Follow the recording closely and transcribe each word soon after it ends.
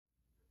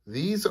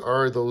These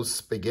are those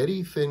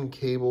spaghetti thin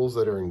cables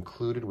that are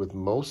included with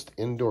most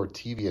indoor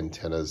TV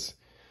antennas,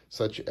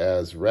 such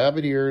as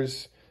rabbit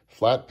ears,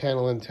 flat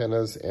panel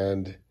antennas,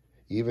 and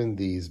even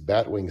these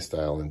batwing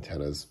style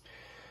antennas.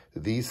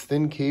 These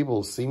thin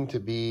cables seem to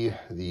be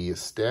the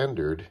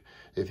standard,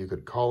 if you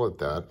could call it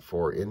that,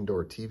 for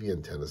indoor TV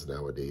antennas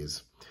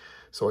nowadays.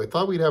 So I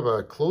thought we'd have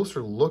a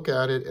closer look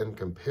at it and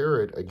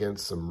compare it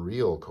against some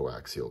real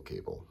coaxial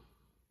cable.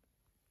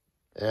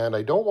 And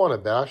I don't want to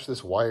bash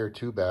this wire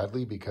too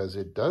badly because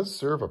it does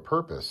serve a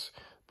purpose,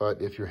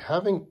 but if you're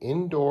having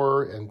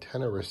indoor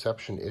antenna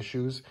reception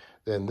issues,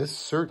 then this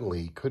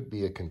certainly could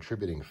be a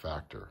contributing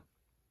factor.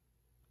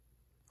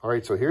 All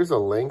right, so here's the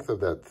length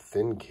of that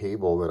thin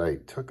cable that I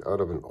took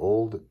out of an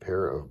old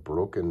pair of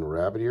broken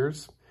rabbit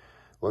ears.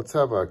 Let's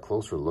have a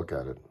closer look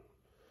at it.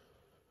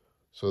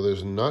 So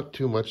there's not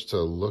too much to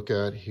look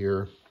at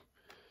here.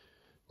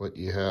 What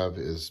you have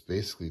is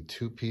basically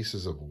two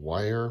pieces of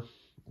wire.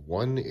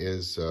 One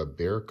is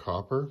bare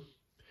copper,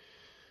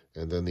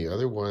 and then the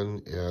other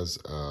one has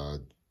a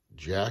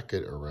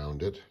jacket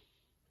around it.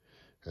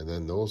 And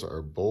then those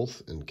are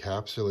both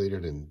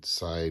encapsulated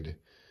inside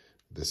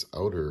this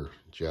outer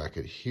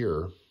jacket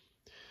here.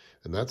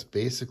 And that's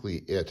basically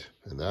it.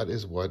 And that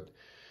is what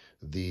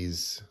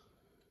these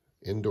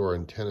indoor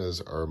antennas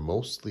are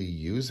mostly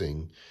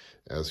using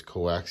as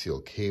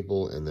coaxial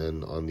cable. And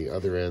then on the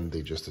other end,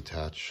 they just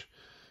attach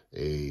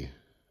a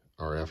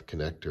RF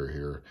connector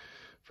here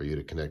for you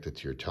to connect it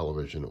to your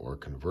television or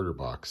converter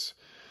box.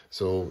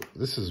 So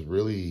this is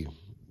really,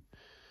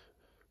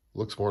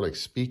 looks more like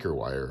speaker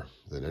wire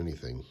than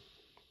anything.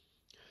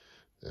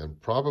 And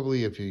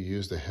probably if you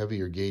used a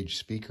heavier gauge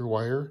speaker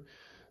wire,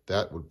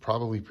 that would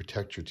probably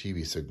protect your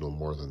TV signal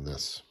more than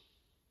this.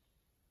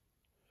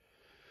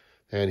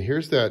 And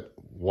here's that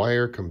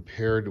wire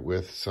compared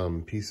with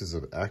some pieces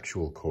of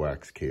actual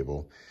coax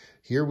cable.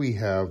 Here we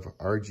have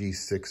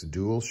RG6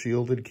 dual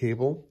shielded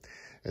cable,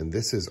 and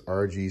this is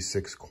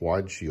RG6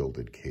 quad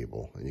shielded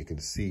cable. And you can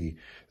see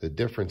the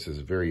difference is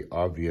very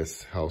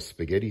obvious how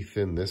spaghetti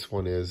thin this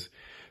one is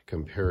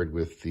compared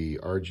with the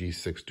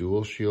RG6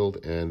 dual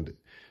shield. And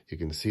you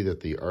can see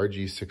that the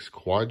RG6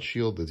 quad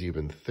shield is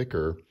even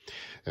thicker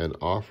and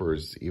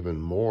offers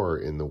even more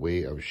in the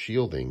way of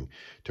shielding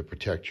to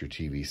protect your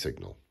TV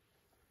signal.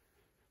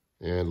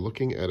 And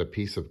looking at a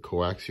piece of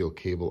coaxial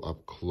cable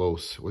up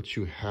close, what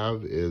you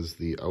have is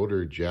the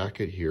outer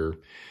jacket here,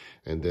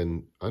 and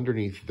then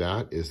underneath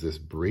that is this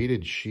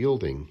braided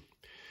shielding,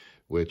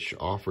 which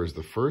offers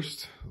the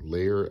first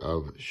layer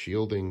of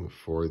shielding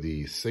for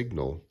the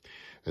signal.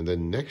 And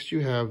then next you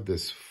have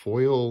this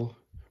foil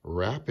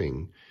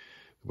wrapping,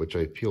 which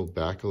I peeled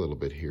back a little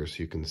bit here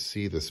so you can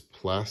see this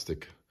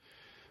plastic,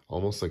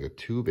 almost like a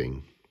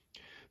tubing,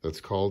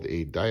 that's called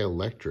a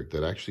dielectric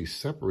that actually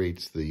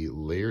separates the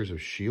layers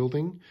of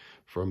shielding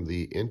from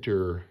the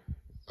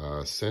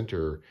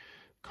center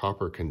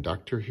copper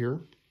conductor here.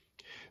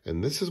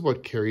 And this is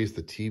what carries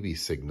the TV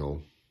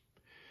signal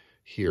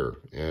here.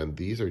 And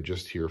these are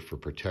just here for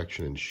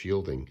protection and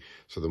shielding.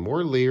 So the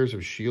more layers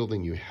of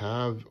shielding you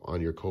have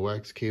on your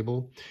coax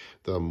cable,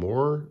 the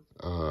more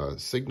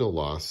signal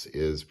loss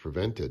is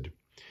prevented.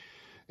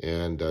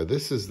 And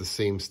this is the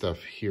same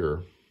stuff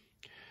here.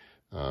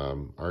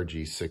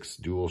 RG6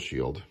 dual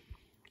shield,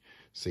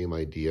 same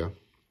idea.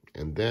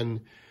 And then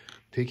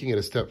taking it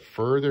a step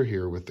further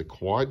here with the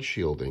quad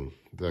shielding.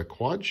 The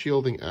quad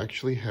shielding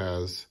actually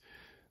has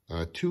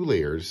two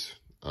layers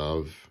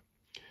of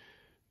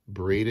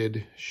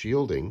braided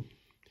shielding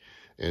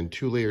and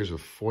two layers of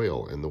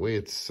foil. And the way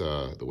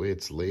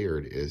it's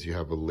layered is you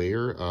have a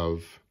layer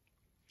of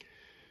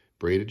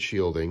braided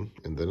shielding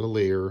and then a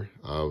layer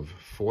of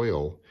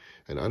foil.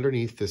 And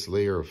underneath this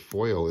layer of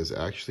foil is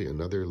actually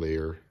another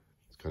layer.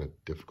 Kind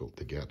of difficult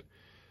to get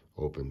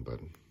open,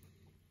 but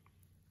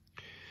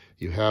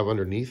you have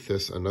underneath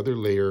this another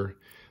layer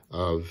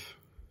of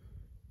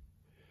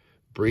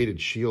braided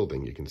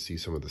shielding. You can see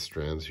some of the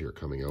strands here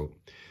coming out.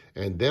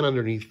 And then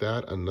underneath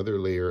that, another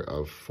layer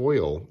of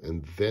foil,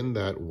 and then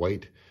that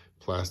white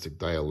plastic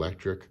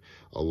dielectric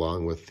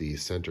along with the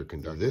center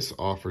conductor. This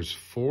offers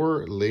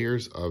 4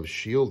 layers of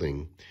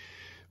shielding,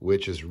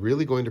 which is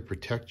really going to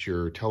protect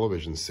your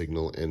television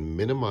signal and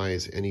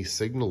minimize any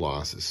signal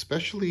loss,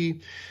 especially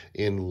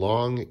in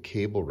long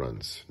cable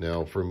runs.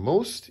 Now, for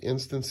most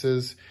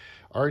instances,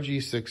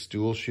 RG6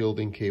 dual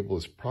shielding cable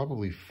is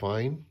probably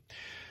fine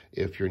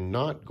if you're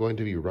not going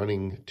to be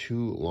running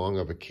too long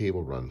of a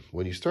cable run.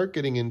 When you start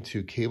getting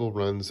into cable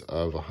runs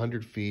of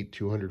 100 feet,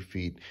 200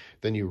 feet,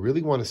 then you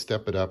really want to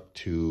step it up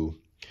to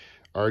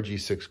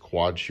RG6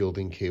 quad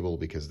shielding cable,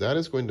 because that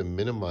is going to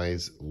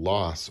minimize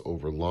loss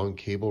over long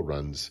cable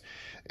runs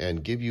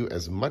and give you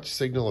as much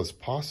signal as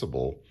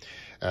possible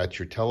at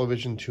your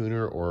television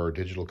tuner or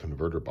digital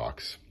converter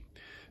box.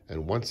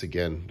 And once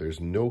again,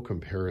 there's no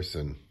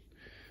comparison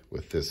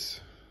with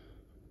this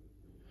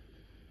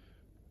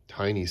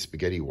tiny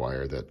spaghetti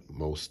wire that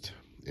most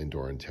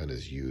indoor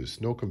antennas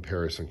use. No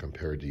comparison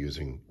compared to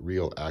using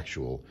real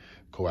actual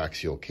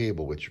coaxial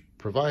cable, which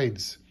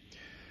provides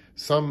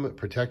some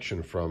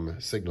protection from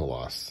signal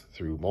loss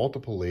through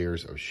multiple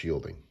layers of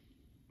shielding.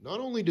 Not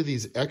only do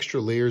these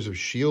extra layers of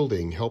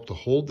shielding help to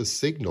hold the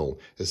signal,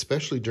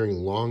 especially during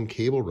long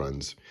cable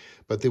runs,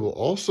 but they will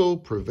also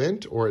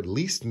prevent or at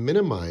least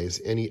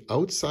minimize any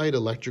outside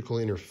electrical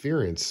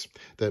interference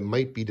that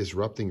might be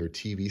disrupting your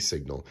TV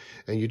signal.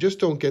 And you just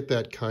don't get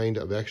that kind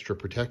of extra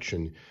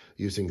protection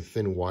using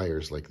thin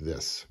wires like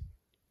this.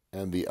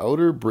 And the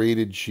outer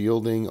braided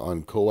shielding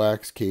on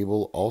coax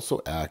cable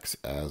also acts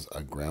as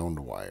a ground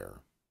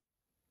wire.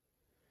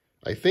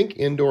 I think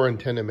indoor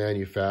antenna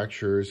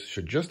manufacturers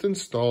should just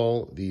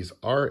install these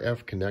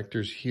RF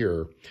connectors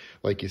here,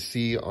 like you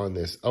see on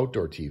this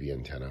outdoor TV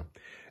antenna.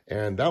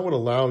 And that would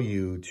allow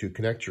you to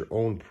connect your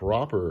own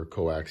proper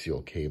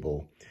coaxial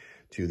cable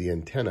to the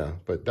antenna,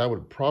 but that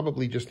would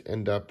probably just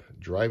end up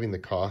driving the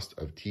cost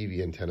of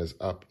TV antennas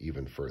up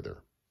even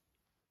further.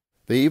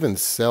 They even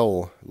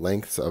sell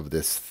lengths of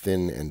this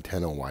thin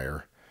antenna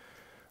wire,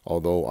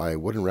 although I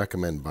wouldn't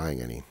recommend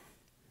buying any.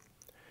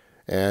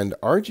 And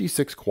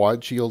RG6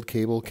 Coaxial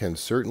Cable can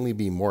certainly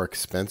be more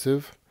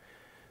expensive,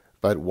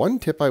 but one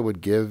tip I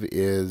would give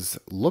is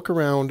look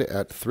around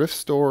at thrift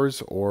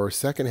stores or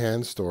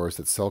secondhand stores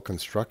that sell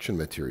construction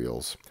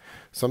materials.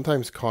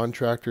 Sometimes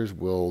contractors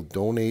will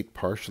donate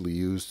partially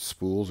used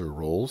spools or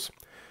rolls.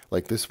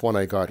 Like this one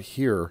I got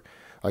here,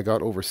 I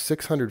got over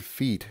 600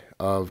 feet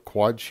of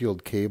quad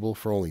shield cable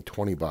for only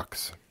 20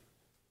 bucks.